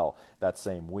as well that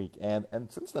same week. And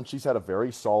since then, she's had a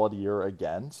very solid year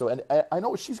again. So, and I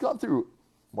know she's gone through,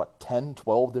 10,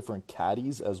 12 different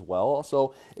caddies as well.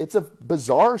 So it's a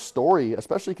bizarre story,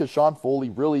 especially because Sean Foley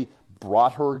really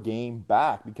brought her game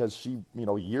back, because she,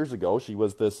 years ago, she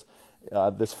was this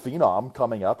phenom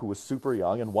coming up who was super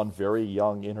young and won very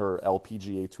young in her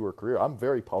LPGA Tour career. I'm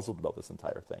very puzzled about this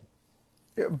entire thing.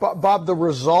 Bob, the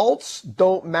results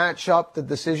don't match up the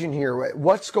decision here.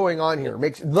 What's going on here?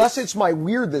 Thus, it's my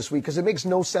weird this week because it makes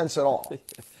no sense at all.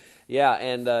 Yeah,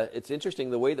 and it's interesting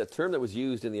the way the term that was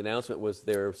used in the announcement was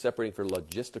they're separating for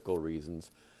logistical reasons.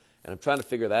 And I'm trying to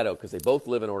figure that out because they both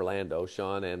live in Orlando.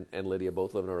 Sean and Lydia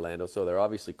both live in Orlando, so they're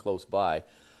obviously close by.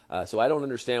 So I don't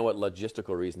understand what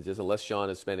logistical reasons is, unless Sean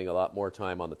is spending a lot more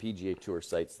time on the PGA Tour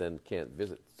sites than can't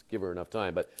give her enough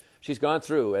time. But she's gone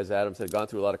through, as Adam said,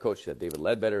 a lot of coaches. She had David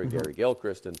Ledbetter and Gary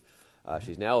Gilchrist, and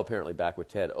she's now apparently back with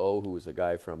Ted O, who was a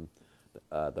guy from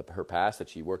her past that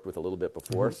she worked with a little bit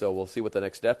before. So we'll see what the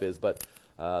next step is, but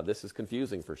this is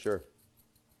confusing for sure.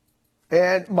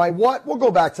 And my what, we'll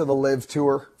go back to the LIV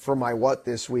Tour for my what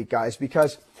this week, guys,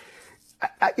 because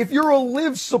if you're a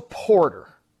LIV supporter,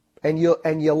 and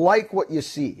you like what you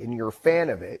see and you're a fan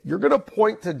of it, you're going to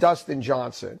point to Dustin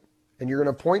Johnson and you're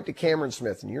going to point to Cameron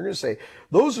Smith and you're going to say,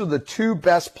 those are the two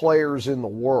best players in the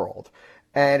world.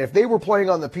 And if they were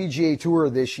playing on the PGA Tour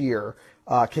this year,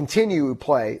 continue to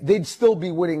play, they'd still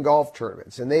be winning golf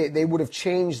tournaments. And they would have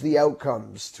changed the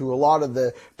outcomes to a lot of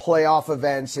the playoff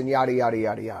events and yada, yada,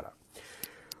 yada, yada.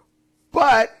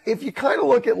 But if you kind of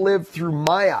look at LIV through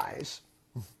my eyes,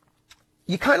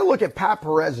 you kind of look at Pat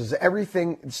Perez as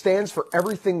everything, stands for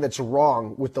everything that's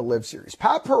wrong with the LIV Series.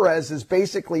 Pat Perez has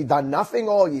basically done nothing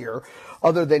all year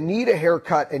other than need a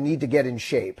haircut and need to get in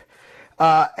shape.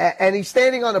 And he's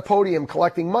standing on a podium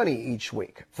collecting money each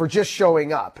week for just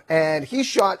showing up. And he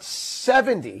shot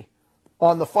 70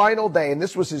 on the final day, and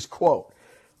this was his quote.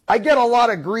 I get a lot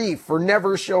of grief for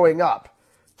never showing up.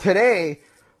 Today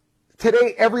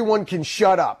everyone can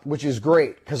shut up, which is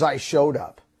great because I showed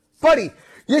up. Buddy,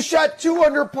 you shot 2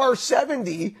 under par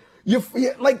 70. You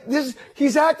like this.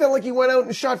 He's acting like he went out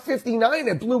and shot 59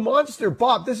 at Blue Monster.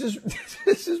 Bob, this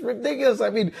is ridiculous. I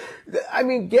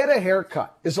mean, get a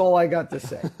haircut is all I got to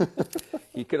say.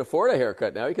 He could afford a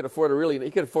haircut now. He could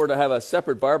afford to have a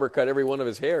separate barber cut every one of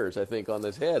his hairs, I think, on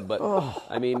this head. But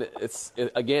I mean, this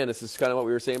is kind of what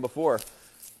we were saying before.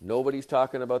 Nobody's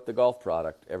talking about the golf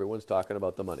product. Everyone's talking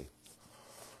about the money.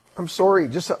 I'm sorry,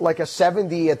 just like a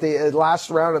 70 at the last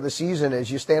round of the season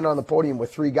as you stand on the podium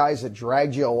with 3 guys that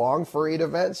dragged you along for 8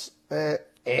 events.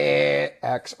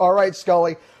 X. All right,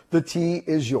 Scully, the tee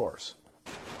is yours.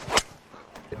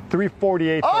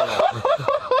 348.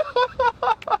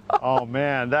 Oh,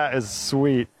 man, that is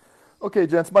sweet. Okay,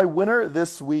 gents, my winner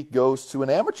this week goes to an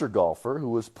amateur golfer who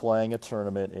was playing a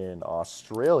tournament in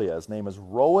Australia. His name is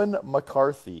Rowan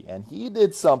McCarthy, and he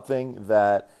did something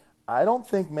that I don't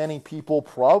think many people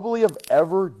probably have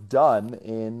ever done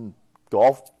in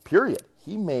golf, period.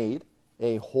 He made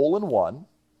a hole-in-one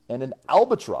and an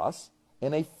albatross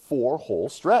in a 4-hole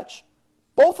stretch.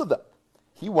 Both of them.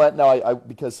 He went, now,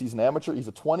 because he's an amateur, he's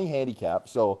a 20 handicap,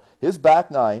 so his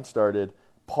back nine started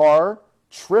par,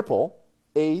 triple,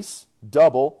 ace,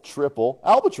 double, triple,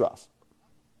 albatross.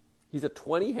 He's a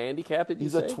 20 handicap, did you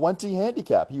He's say? a 20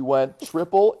 handicap. He went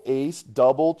triple, ace,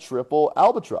 double, triple,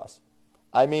 albatross.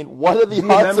 I mean, what are the odds? Do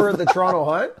you remember the Toronto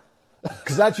Hunt?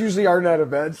 Because that's usually our net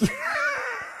events.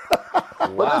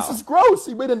 But this is gross.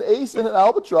 He made an ace and an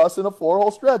albatross in a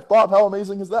 4-hole stretch. Bob, how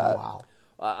amazing is that? Wow.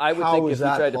 I would How think if is you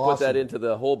that tried to put that possible? into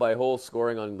the hole-by-hole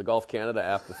scoring on the Golf Canada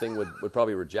app, the thing would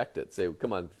probably reject it. Say,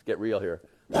 come on, get real here.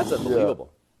 That's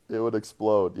unbelievable. Yeah, it would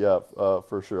explode,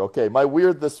 for sure. Okay, my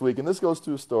weird this week, and this goes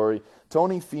to a story.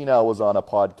 Tony Finau was on a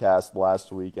podcast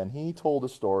last week, and he told a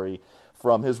story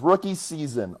from his rookie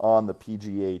season on the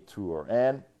PGA Tour.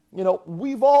 And, you know,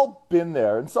 we've all been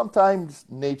there, and sometimes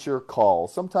nature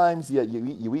calls. Sometimes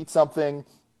you eat something,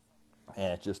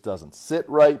 and it just doesn't sit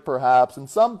right, perhaps. And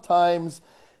sometimes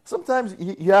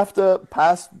you have to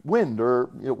pass wind, or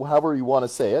however you want to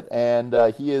say it. And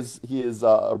he is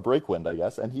a break wind, I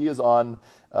guess. And he is on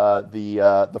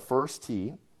the first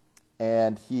tee,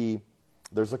 and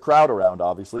there's a crowd around.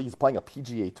 Obviously, he's playing a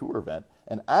PGA Tour event.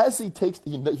 And as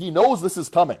he knows this is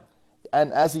coming.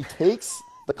 And as he takes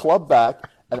the club back,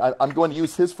 and I'm going to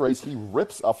use his phrase, he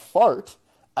rips a fart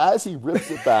as he rips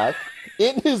it back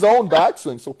in his own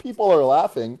backswing. So people are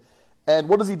laughing. And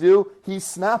what does he do? He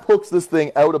snap hooks this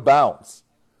thing out of bounds.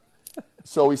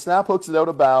 So he snap hooks it out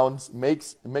of bounds,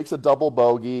 makes a double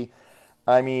bogey.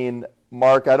 I mean,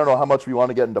 Mark, I don't know how much we want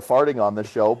to get into farting on this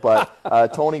show, but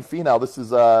Tony Finau, this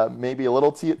is maybe a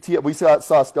little we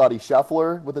saw Scotty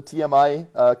Scheffler with a TMI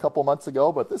a couple months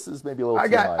ago, but this is maybe a little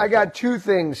TMI. I got two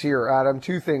things here, Adam.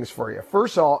 Two things for you.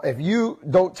 First of all, if you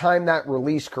don't time that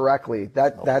release correctly,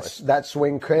 that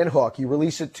swing can hook. You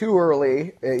release it too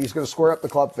early, he's going to square up the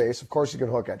club face. Of course, you can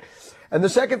hook it. And the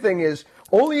second thing is,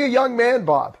 only a young man,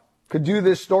 Bob, could do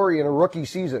this story in a rookie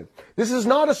season. This is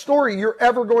not a story you're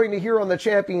ever going to hear on the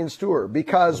Champions Tour,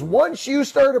 because once you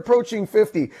start approaching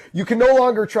 50, you can no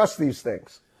longer trust these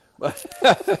things.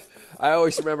 I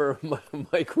always remember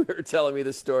Mike Weir telling me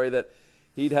this story that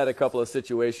he'd had a couple of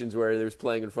situations where he was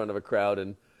playing in front of a crowd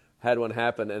and had one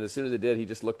happen, and as soon as it did, he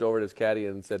just looked over at his caddy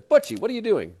and said, "Butchie, what are you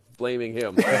doing?" Blaming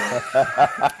him.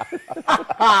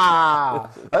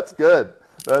 That's good.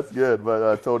 That's good,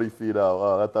 but Tony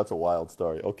Finau, that's a wild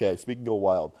story. Okay, speaking of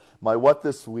wild, my what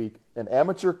this week, an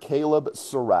amateur Caleb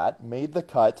Surratt made the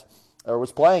cut, or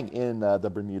was playing in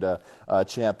the Bermuda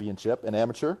Championship, an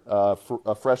amateur,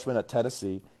 a freshman at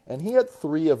Tennessee, and he had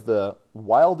 3 of the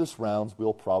wildest rounds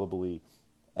we'll probably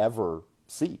ever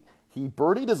see. He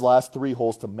birdied his last 3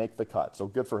 holes to make the cut, so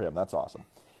good for him. That's awesome.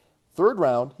 Third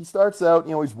round, he starts out,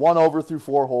 he's 1 over through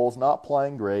 4 holes, not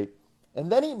playing great. And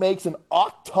then he makes an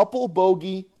octuple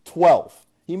bogey 12.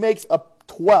 He makes a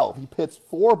 12. He pits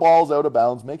 4 balls out of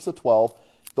bounds, makes a 12.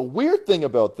 The weird thing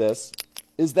about this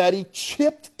is that he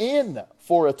chipped in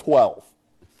for a 12.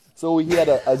 So he had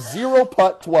a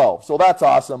 0-putt 12. So that's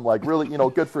awesome. Like, really,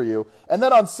 good for you. And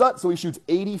then so he shoots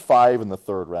 85 in the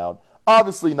third round.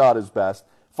 Obviously not his best.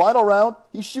 Final round,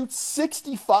 he shoots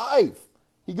 65.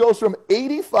 He goes from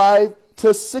 85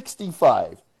 to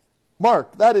 65.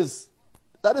 Mark,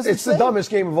 it's the dumbest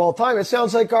game of all time. It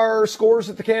sounds like our scores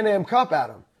at the Can-Am Cup,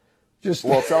 Adam.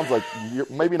 Well, it sounds like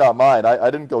maybe not mine. I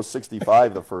didn't go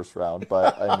 65 the first round,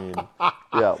 but I mean,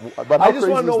 yeah. But I just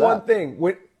want to know one thing.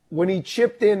 When he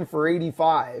chipped in for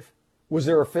 85, was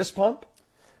there a fist pump?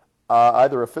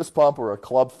 Either a fist pump or a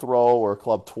club throw or a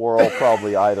club twirl,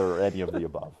 probably either or any of the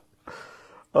above.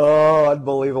 Oh,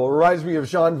 unbelievable. Reminds me of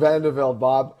Sean Vandeveld,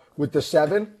 Bob, with the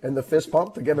 7 and the fist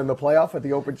pump to get in the playoff at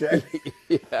the Open Championship.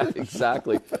 Yeah,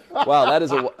 exactly. Wow, that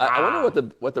is I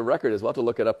wonder what the record is. We'll have to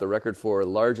look it up. The record for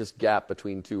largest gap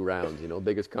between 2 rounds.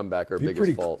 Biggest comeback or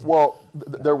biggest fault. Well,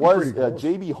 there was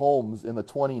J.B. Holmes in the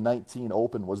 2019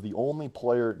 Open was the only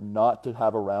player not to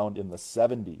have a round in the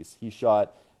 70s. He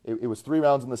shot. It was 3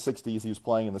 rounds in the 60s. He was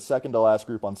playing in the second to last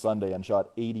group on Sunday and shot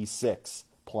 86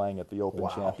 playing at the Open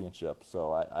Championship.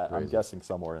 So I'm guessing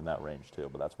somewhere in that range too.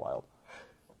 But that's wild.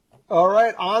 All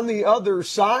right, on the other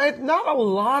side, not a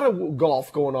lot of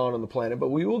golf going on the planet, but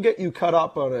we will get you cut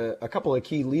up on a couple of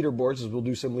key leaderboards as we'll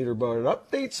do some leaderboard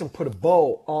updates and put a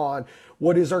bow on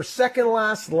what is our second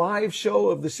last live show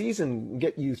of the season and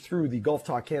get you through the Golf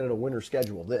Talk Canada winter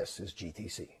schedule. This is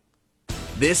GTC.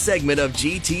 This segment of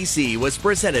GTC was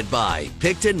presented by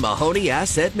Picton Mahoney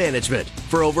Asset Management.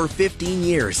 For over 15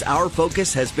 years, our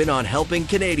focus has been on helping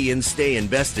Canadians stay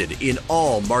invested in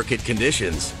all market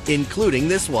conditions, including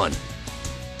this one.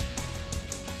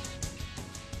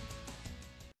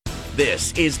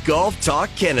 This is Golf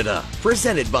Talk Canada,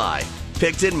 presented by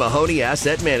Picton Mahoney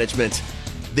Asset Management.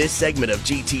 This segment of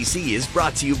GTC is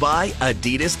brought to you by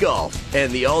Adidas Golf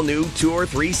and the all-new Tour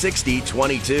 360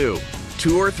 22.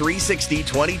 Tour 360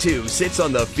 22 sits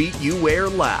on the feet you wear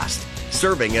last,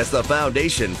 serving as the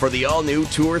foundation for the all-new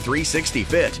Tour 360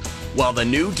 fit, while the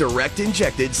new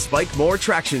direct-injected Spike More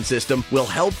traction system will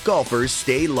help golfers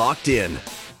stay locked in.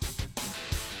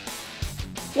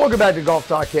 Welcome back to Golf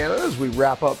Talk Canada. As we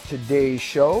wrap up today's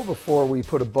show, before we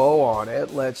put a bow on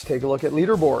it, let's take a look at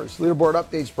leaderboards. Leaderboard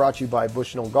updates brought to you by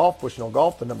Bushnell Golf. Bushnell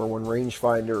Golf, the #1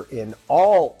 rangefinder in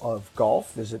all of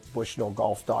golf. Visit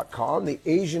bushnellgolf.com. The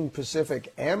Asian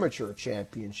Pacific Amateur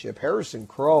Championship. Harrison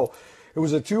Crow. It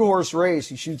was a two-horse race.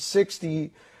 He shoots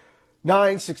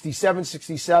 69, 67,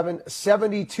 67,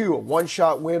 72. A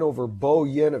one-shot win over Bo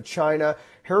Yin of China.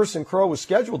 Harrison Crow was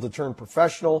scheduled to turn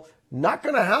professional. Not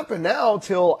going to happen now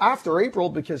till after April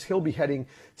because he'll be heading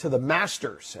to the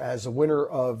Masters as a winner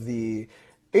of the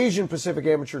Asian Pacific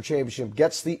Amateur Championship.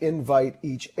 Gets the invite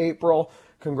each April.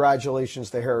 Congratulations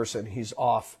to Harrison. He's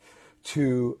off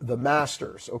to the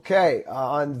Masters. Okay,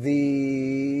 on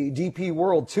the DP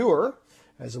World Tour,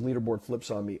 as the leaderboard flips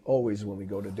on me always when we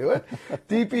go to do it,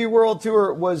 DP World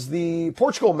Tour was the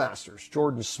Portugal Masters.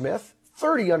 Jordan Smith,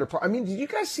 30 under par. I mean, did you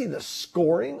guys see the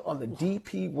scoring on the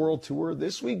DP World Tour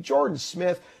this week? Jordan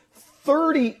Smith,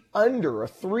 30 under, a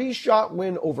 3-shot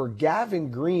win over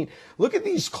Gavin Green. Look at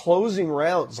these closing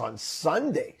rounds on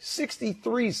Sunday.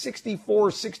 63, 64,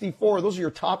 64. Those are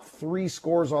your top 3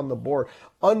 scores on the board.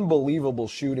 Unbelievable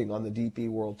shooting on the DP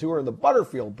World Tour. And the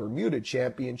Butterfield Bermuda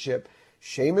Championship,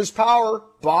 Seamus Power,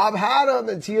 Bob Haddam,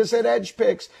 and TSN Edge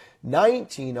Picks,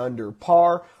 19 under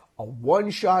par. A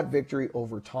one-shot victory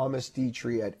over Thomas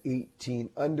Dietrich at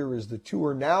 18 under as the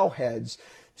tour now heads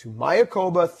to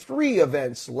Mayakoba. 3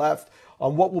 events left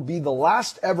on what will be the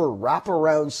last ever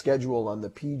wraparound schedule on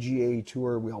the PGA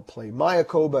Tour. We'll play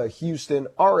Mayakoba, Houston,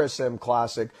 RSM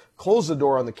Classic, close the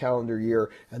door on the calendar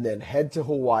year, and then head to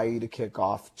Hawaii to kick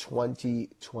off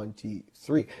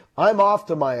 2023. I'm off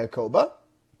to Mayakoba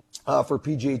for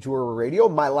PGA Tour Radio,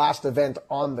 my last event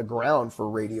on the ground for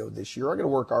radio this year. I'm going to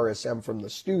work RSM from the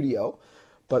studio,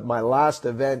 but my last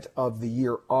event of the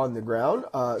year on the ground.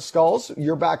 Skulls,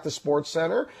 you're back to Sports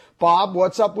Center. Bob,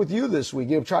 what's up with you this week?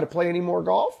 You try to play any more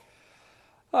golf?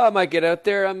 I might get out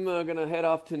there. I'm going to head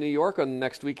off to New York on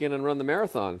next weekend and run the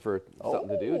marathon for something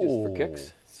to do, just for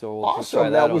kicks. So we'll awesome. try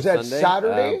that was on that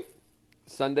Sunday.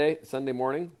 Saturday? Sunday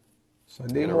morning.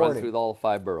 Sunday I'm morning. run through all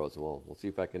 5 boroughs. We'll see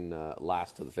if I can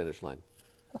last to the finish line.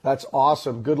 That's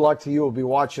awesome. Good luck to you. We'll be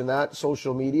watching that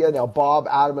social media. Now, Bob,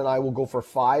 Adam, and I will go for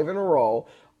 5 in a row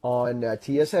on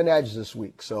TSN Edge this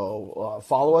week. So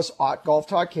follow us at Golf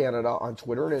Talk Canada on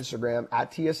Twitter and Instagram at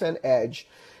TSN Edge,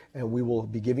 and we will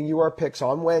be giving you our picks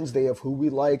on Wednesday of who we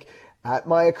like at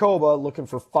Mayakoba, looking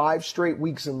for 5 straight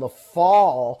weeks in the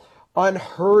fall.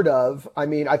 Unheard of. I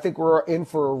mean, I think we're in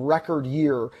for a record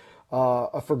year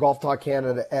for Golf Talk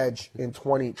Canada Edge in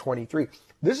 2023.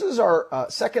 This is our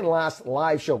second last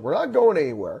live show. We're not going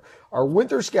anywhere. Our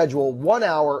winter schedule, 1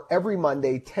 hour every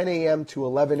Monday, 10 a.m. to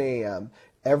 11 a.m.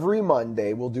 Every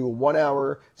Monday, we'll do a 1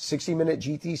 hour, 60-minute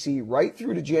GTC right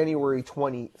through to January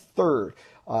 23rd.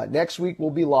 Next week, we'll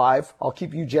be live. I'll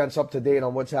keep you gents up to date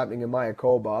on what's happening in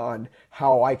Mayakoba on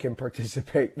how I can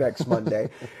participate next Monday.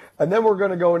 And then we're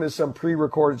going to go into some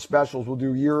pre-recorded specials. We'll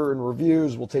do year in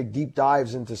reviews. We'll take deep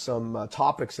dives into some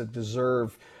topics that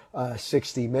deserve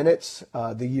 60 minutes.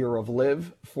 The year of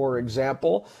Live, for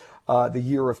example, the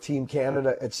year of Team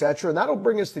Canada, etc. And that'll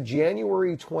bring us to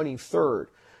January 23rd.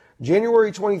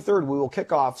 January 23rd, we will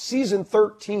kick off Season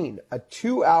 13, a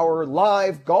 2-hour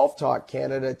live Golf Talk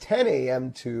Canada, 10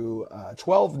 a.m. to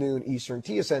 12 noon Eastern,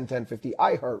 TSN 1050,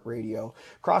 iHeartRadio,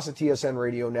 across the TSN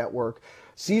Radio Network.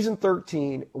 Season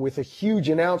 13 with a huge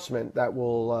announcement that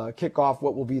will kick off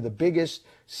what will be the biggest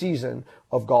season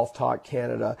of Golf Talk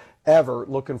Canada ever.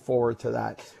 Looking forward to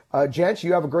that. Gents,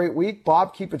 you have a great week.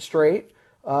 Bob, keep it straight.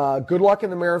 Good luck in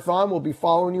the marathon. We'll be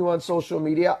following you on social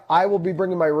media. I will be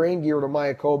bringing my rain gear to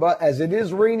Mayakoba as it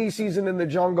is rainy season in the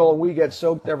jungle and we get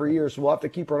soaked every year. So we'll have to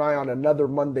keep an eye on another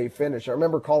Monday finish. I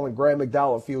remember calling Graham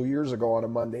McDowell a few years ago on a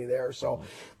Monday there. So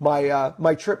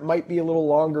my trip might be a little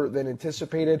longer than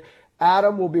anticipated.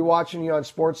 Adam, we'll be watching you on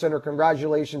SportsCenter.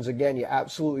 Congratulations again. You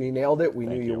absolutely nailed it. We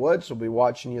knew you would, so we'll be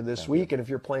watching you this week. And if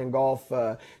you're playing golf,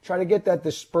 try to get that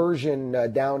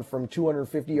dispersion down from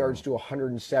 250 yards to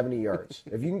 170 yards.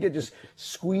 If you can just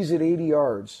squeeze it 80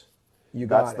 yards, you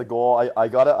got it. That's the goal. I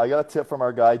got a tip from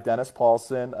our guy, Dennis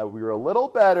Paulson. We were a little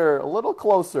better, a little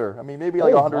closer. I mean, maybe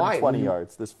like 120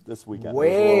 yards this weekend.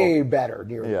 Way better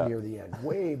near the end.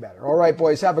 Way better. All right,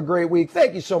 boys, have a great week.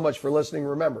 Thank you so much for listening.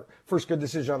 Remember, first good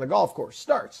decision on the golf course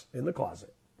starts in the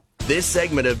closet. This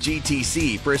segment of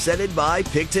GTC, presented by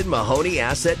Picton Mahoney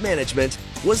Asset Management,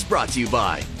 was brought to you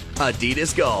by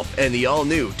Adidas Golf and the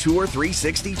all-new Tour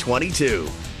 360 22.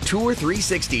 Tour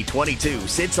 360 22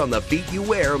 sits on the feet you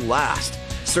wear last,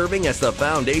 serving as the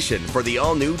foundation for the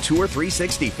all-new Tour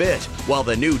 360 Fit, while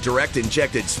the new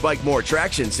direct-injected Spike More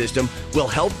traction system will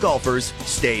help golfers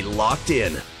stay locked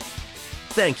in.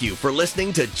 Thank you for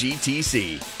listening to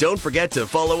GTC. Don't forget to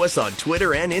follow us on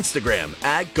Twitter and Instagram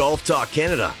at Golf Talk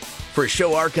Canada. For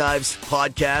show archives,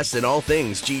 podcasts, and all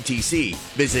things GTC,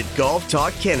 visit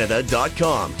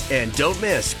golftalkcanada.com. And don't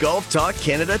miss Golf Talk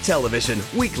Canada Television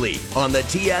weekly on the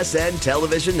TSN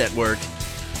Television Network.